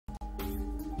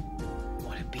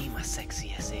be, my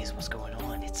sexy essays? What's going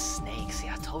on? It's Snake. See,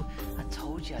 I told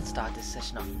you I'd start this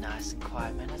session off nice and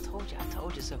quiet, man. I told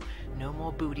you. So no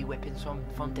more booty whippings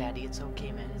from Daddy. It's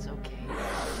okay, man. It's okay.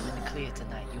 I'm in the clear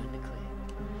tonight. You in the clear?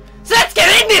 So let's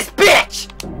get in this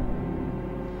bitch!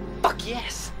 Fuck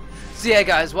yes. So yeah,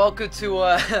 guys, welcome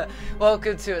to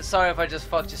sorry if I just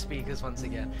fucked your speakers once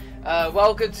again.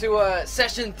 Welcome to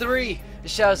session 3. The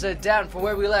shouts are down from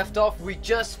where we left off. We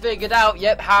just figured out,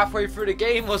 yep, halfway through the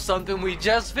game or something, we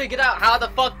just figured out how the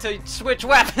fuck to switch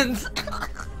weapons.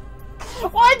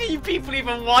 Why do you people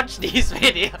even watch these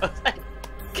videos?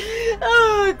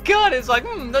 Oh god, it's like,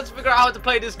 let's figure out how to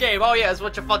play this game. Oh yeah, it's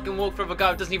what you fucking walk from a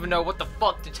guy who doesn't even know what the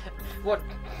fuck what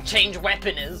change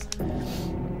weapon is.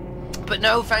 But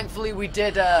no, thankfully we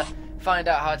did find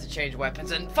out how to change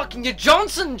weapons, and fucking your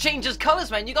Johnson changes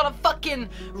colors, man. You got a fucking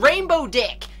rainbow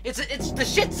deck. It's the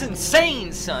shit's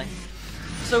insane, son.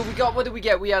 So we got, what did we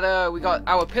get? We got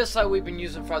our pistol we've been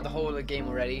using throughout the whole of the game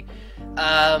already.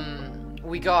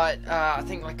 We got I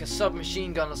think like a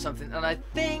submachine gun or something, and I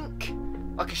think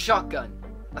like a shotgun.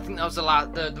 I think that was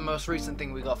the most recent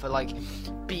thing we got for like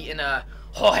beating a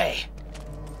hoy.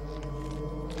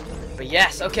 But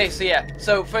yes, okay, so yeah.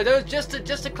 So for those, just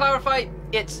to clarify,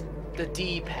 it's the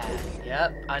D-pad.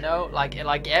 Yep, I know. Like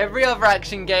every other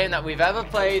action game that we've ever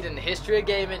played in the history of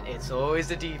gaming, it's always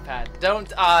the D-pad.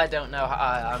 I don't know.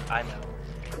 I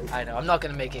know. I'm not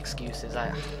gonna make excuses.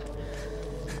 I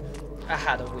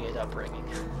had a weird upbringing.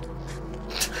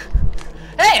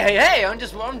 Hey! I'm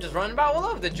just running about all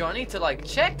over the Johnny to like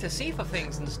check to see for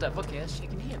things and stuff. Okay, let's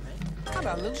check in here, man. How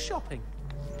about a little shopping?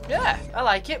 Yeah, I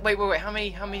like it. Wait. How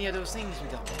many of those things we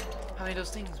got? How many of those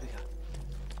things we got?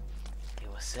 Hey,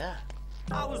 what's up?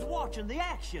 I was watching the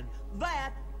action.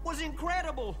 That was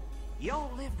incredible.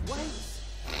 Y'all lift weights.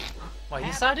 Well,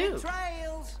 yes I do.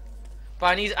 Trails.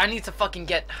 But I need to fucking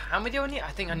get, how many do I need?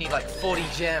 I think I need like 40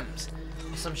 gems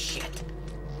or some shit.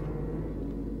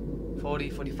 40,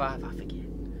 45, I forget.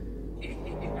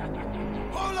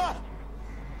 Hola!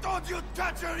 Don't you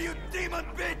touch her, you demon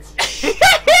bitch!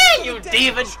 You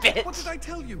demon bitch! What did I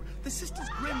tell you? The Sisters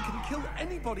Grimm can kill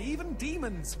anybody, even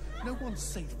demons. No one's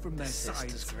safe from their Sisters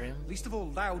sides. Grimm? Least of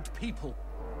all loud people.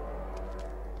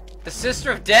 The Sister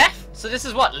of Death? So this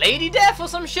is what, Lady Death or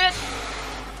some shit?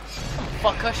 Oh,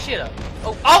 fuck her shit up.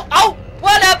 Oh!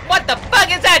 What up? What the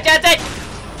fuck is that, Johnson?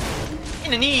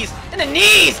 In the knees!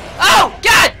 Oh,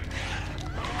 God!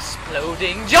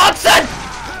 Exploding Johnson!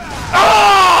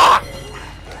 Oh!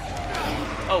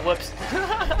 Oh, whoops.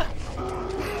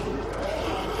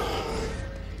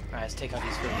 Alright, let's take out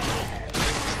these food.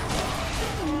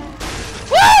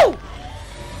 Woo!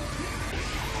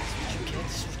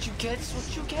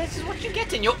 This is what you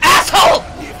get in your asshole!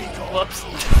 Whoops.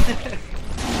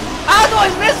 How do I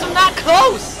miss from that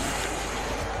close?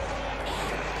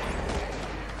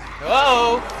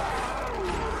 Whoa!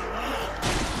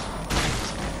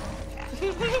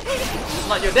 It's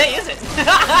not your day, is it?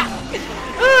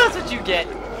 That's what you get.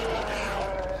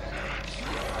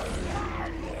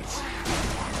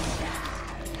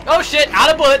 Oh shit,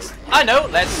 out of bullets. I know,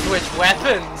 let's switch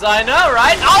weapons. I know,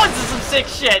 right? Oh, this is some sick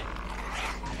shit.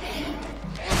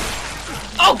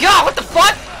 Oh god, what the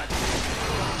fuck?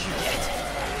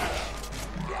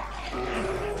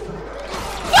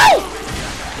 Woo!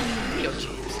 Yo,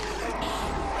 James.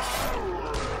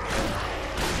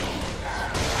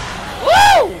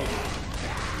 Woo!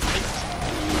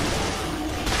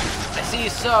 I see,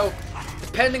 so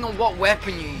depending on what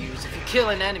weapon you use, if you kill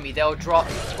an enemy, they'll drop.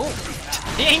 Oh,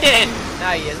 he ain't dead.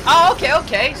 Now he is. Oh,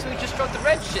 okay. So we just dropped the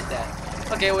red shit there.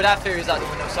 Okay, well that theory is out the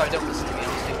window. Sorry, don't listen to me.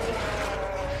 I'm stupid.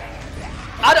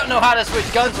 I don't know how to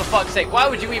switch guns, for fuck's sake. Why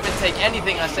would you even take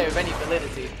anything I say with any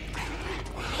validity?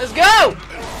 Let's go!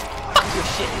 Fuck your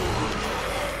shit.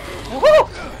 Woohoo!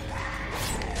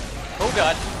 Oh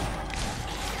god.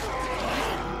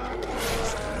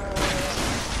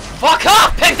 Fuck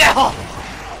off, Pigtail!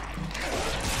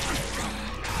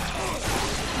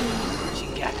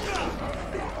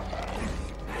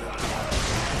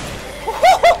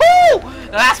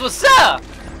 Now that's what's up!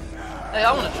 Hey,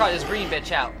 I want to try this green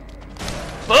bitch out.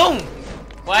 Boom!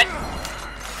 What?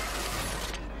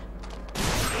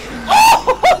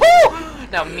 Oh!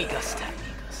 Now Mika step.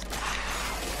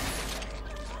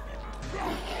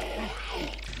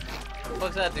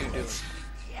 What's that dude doing?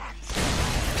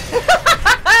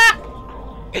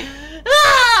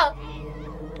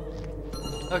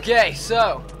 Okay,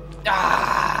 so. Look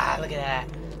at that.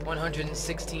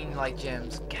 116 like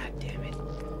gems. God damn it.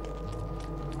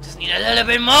 Just need a little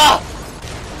bit more!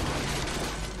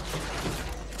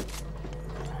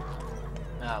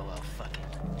 Oh well, fuck it.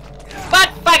 But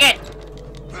fuck it!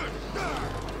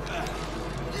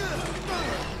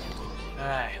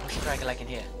 like in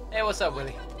here. Hey, what's up,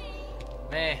 Willie?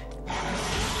 Man.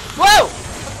 Whoa!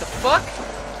 What the fuck?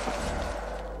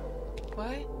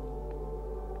 What?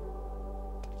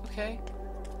 Okay.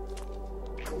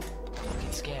 I'm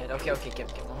getting scared. Okay,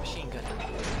 get my machine gun.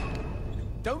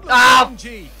 Don't look Ah, down,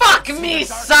 G. fuck me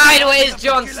sideways,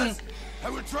 Johnson! I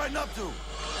will try not to.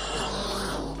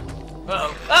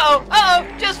 Uh-oh,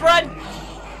 just run!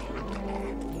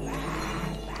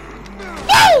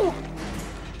 Woo!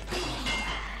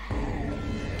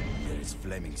 There is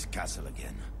Fleming's castle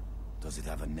again. Does it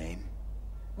have a name?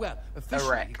 Well, officially he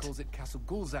Erect. calls it Castle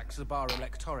Gulzak Zabar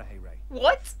Electora Heyre.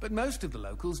 What? But most of the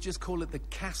locals just call it the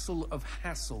Castle of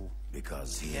Hassle.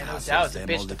 Because he Yeah, no hassles doubt, it's a them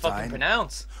bitch all to the fucking time?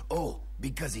 pronounce. Oh,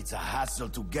 because it's a hassle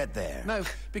to get there. No,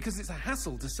 because it's a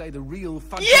hassle to say the real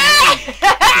fucking Yeah! name.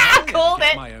 I called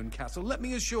Get it! my own castle, let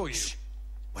me assure you.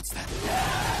 What's that?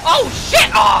 Oh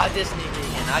shit! Oh, this nigga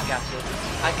again. I got you.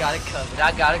 I got it covered.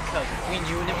 I got it covered. Between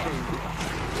you and the food.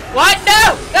 What?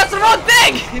 No! That's the wrong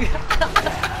thing!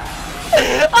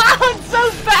 Oh, I'm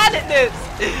so bad at this!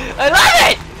 I love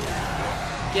it!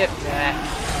 Get back.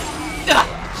 Ugh,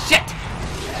 shit!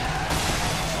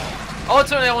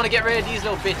 Ultimately, I want to get rid of these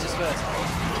little bitches first.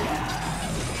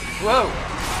 Whoa!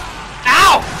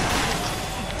 Ow!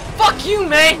 Fuck you,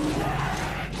 man!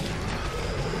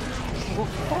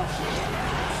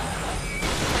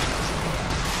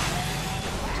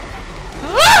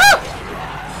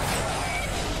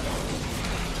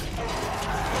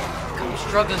 I'm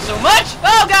struggling so much!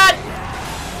 Oh god!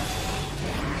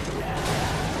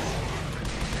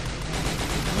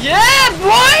 Yeah,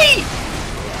 boy!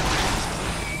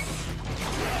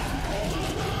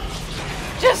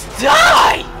 Just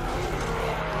die!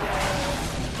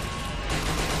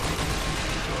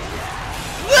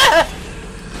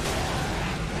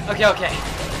 Okay.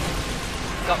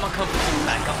 Got my comfort zone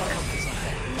back,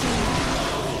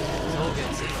 It's all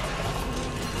good, see?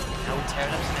 Now we're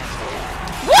tearing up some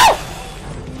assholes. Woo!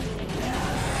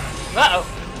 Uh-oh.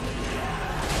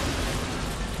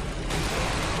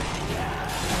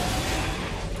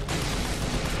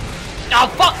 Oh,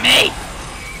 fuck me!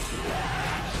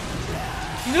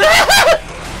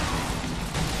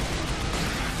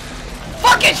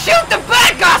 Fucking shoot the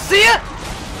back, Garcia!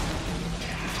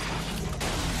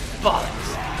 Bollocks.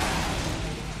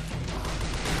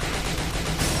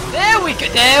 There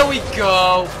we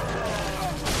go.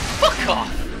 Fuck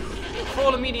off.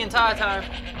 Crawling me the entire time.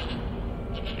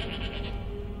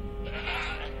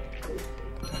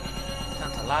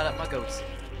 Time to light up my goatee.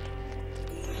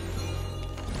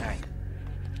 Alright.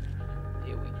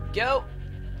 Here we go.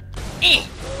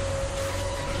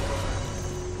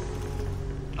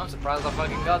 I'm surprised I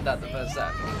fucking got that the first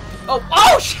time.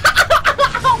 Oh shit!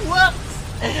 Whoops!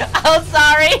 Oh,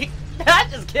 sorry! I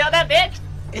just killed that bitch!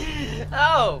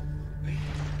 Oh!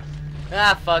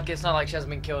 Ah, fuck, it's not like she hasn't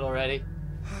been killed already.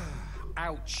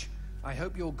 Ouch. I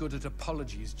hope you're good at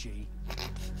apologies, G.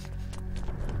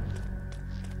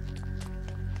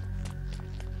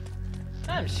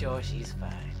 I'm sure she's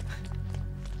fine.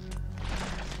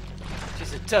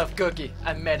 She's a tough cookie.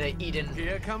 I met her eating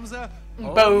Here comes a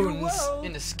bones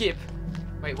in the skip.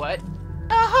 Wait, what?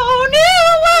 A whole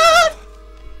new world!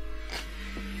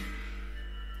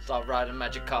 Start riding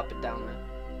magic carpet down there.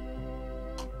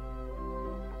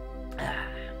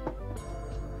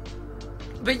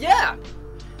 But yeah,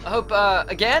 I hope,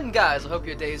 again, guys, I hope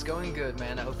your day is going good,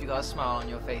 man. I hope you got a smile on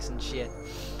your face and shit.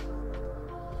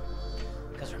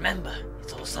 Because remember,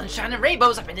 it's all sunshine and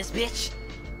rainbows up in this bitch.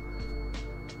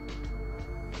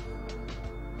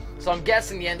 So I'm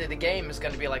guessing the end of the game is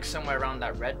going to be like somewhere around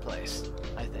that red place.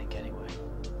 I think, anyway.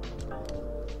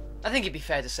 I think it'd be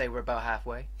fair to say we're about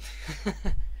halfway.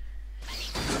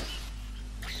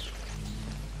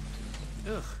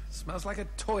 Ugh, smells like a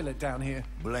toilet down here.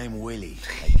 Blame Willie.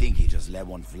 I think he just let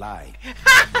one fly.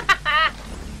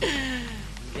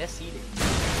 Yes, he did.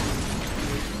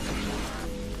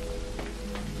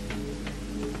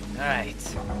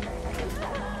 Alright.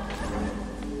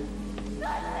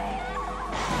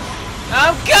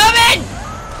 I'm coming!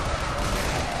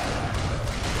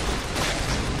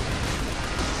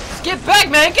 Just get back,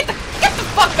 man! Get the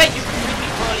fuck back, you creepy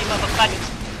crawly motherfuckers!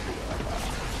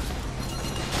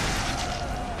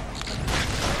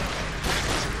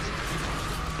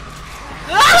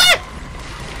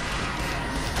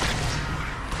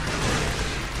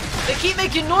 They keep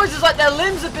making noises like their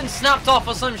limbs have been snapped off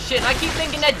or some shit, and I keep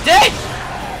thinking they're dead!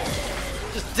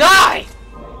 Just die!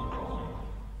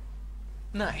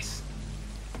 Nice.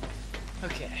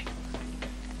 Okay.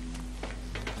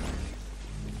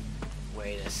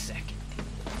 Wait a second.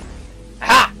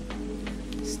 Aha!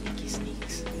 Sneaky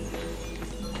sneaks.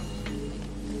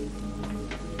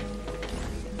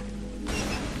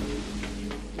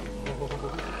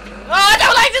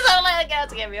 out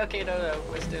to get me. Okay, no.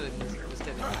 We're still in this. We're still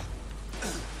in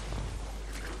this.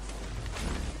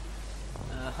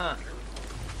 Uh-huh.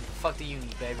 Fuck do you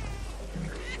need, baby?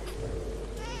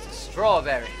 It's a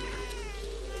strawberry.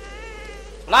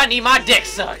 Well, I need my dick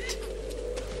sucked.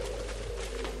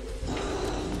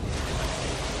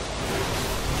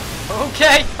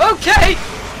 Okay. Okay,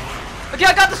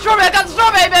 I got the strawberry,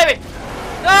 baby!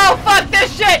 No, fuck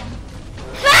this shit!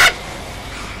 Ah!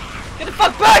 Get the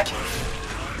fuck back!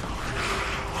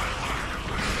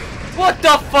 What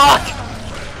the fuck?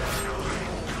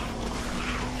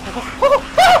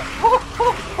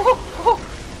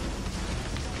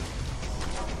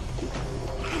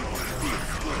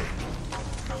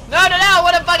 No,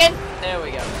 what a fucking... There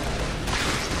we go.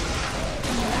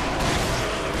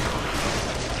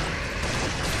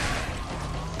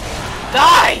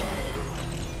 Die!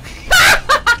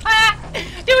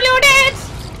 Do a little dance!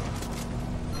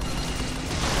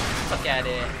 Fuck out of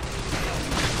here.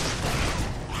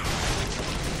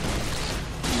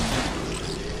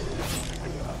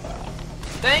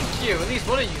 Thank you, at least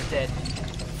one of you's dead.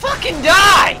 Fucking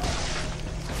die!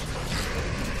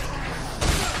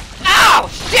 Ow!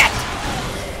 Shit!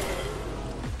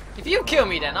 If you kill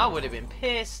me then, I would have been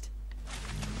pissed.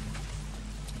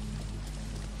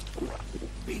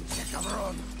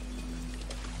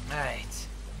 Alright.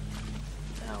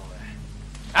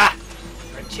 Now,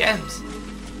 for gems!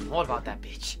 What about that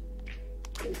bitch?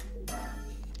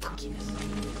 Cookiness.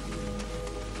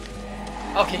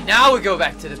 Okay, now we go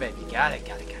back to the baby. Got it.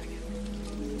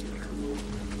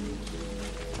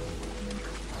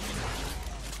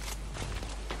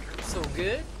 So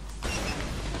good.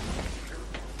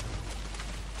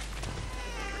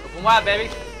 Open wide, baby.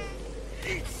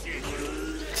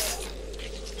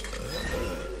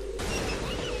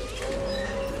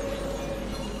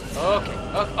 Okay.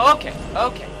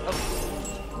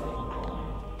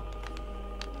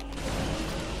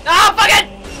 Ah, fuck it!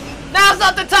 Now's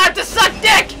not the time to suck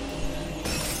dick!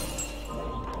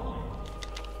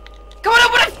 Come on,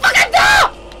 open the fucking door!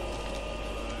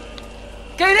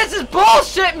 Okay, this is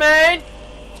bullshit, man!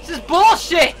 This is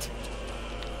bullshit!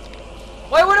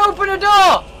 Why would I open the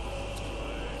door?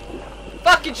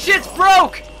 Fucking shit's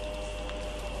broke!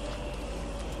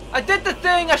 I did the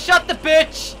thing, I shot the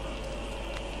bitch!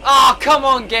 Oh, come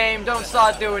on, game! Don't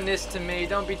start doing this to me.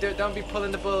 Don't be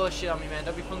pulling the bullshit on me, man.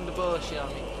 Don't be pulling the bullshit on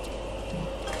me.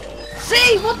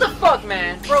 See? What the fuck,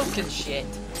 man? Broken shit.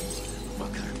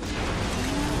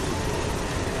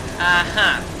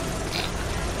 Uh-huh.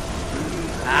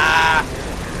 Ah,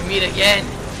 we meet again.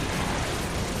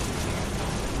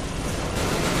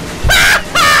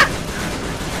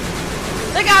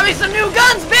 They got me some new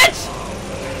guns, bitch!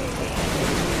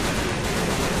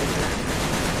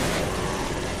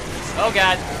 Oh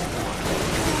god.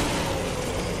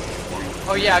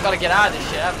 Oh yeah, I gotta get out of this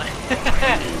shit, haven't I?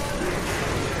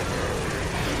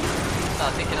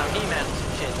 Start thinking I'm He-Man or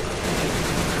some shit.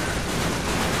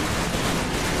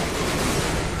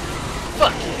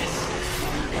 Fuck yes.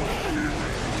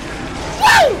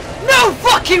 Woo! No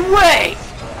fucking way!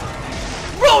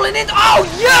 Rolling in. Oh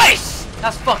yes!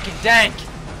 That's fucking dank.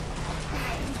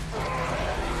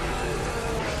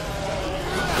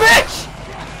 Bitch!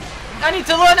 I need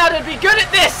to learn how to be good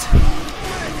at this!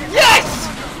 Yes!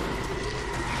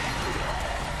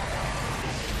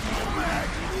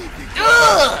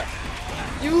 Ugh!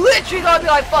 You literally gotta be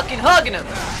like fucking hugging him.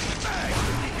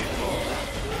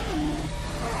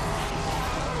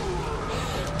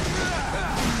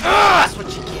 Ugh, that's what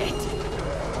you get.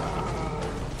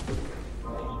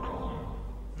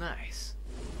 Nice.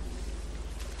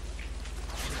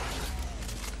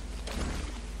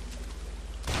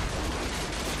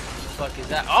 What the fuck is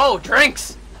that? Oh,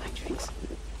 drinks! I like drinks.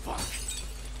 Fuck.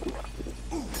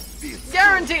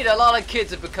 Guaranteed a lot of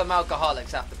kids have become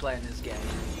alcoholics after playing this game.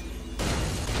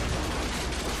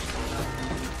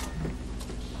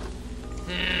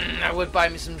 I would buy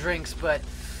me some drinks, but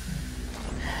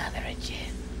they're a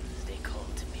gems. They call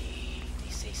to me.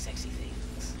 They say sexy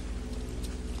things.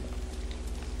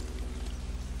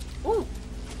 Ooh.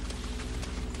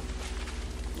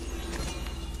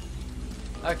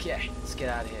 Okay, let's get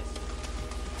out of here.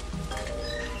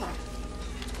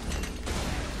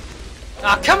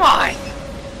 Ah, oh, come on!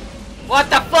 What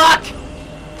the fuck?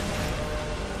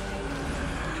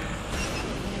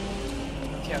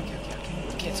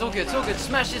 Okay, it's all good,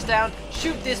 Smash this down,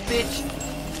 shoot this bitch.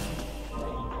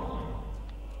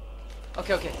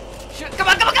 Okay. Shoot, come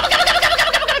on!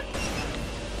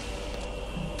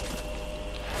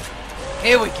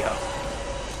 Here we go.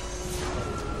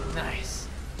 Nice.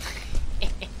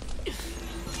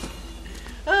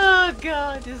 Oh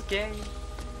god, this game.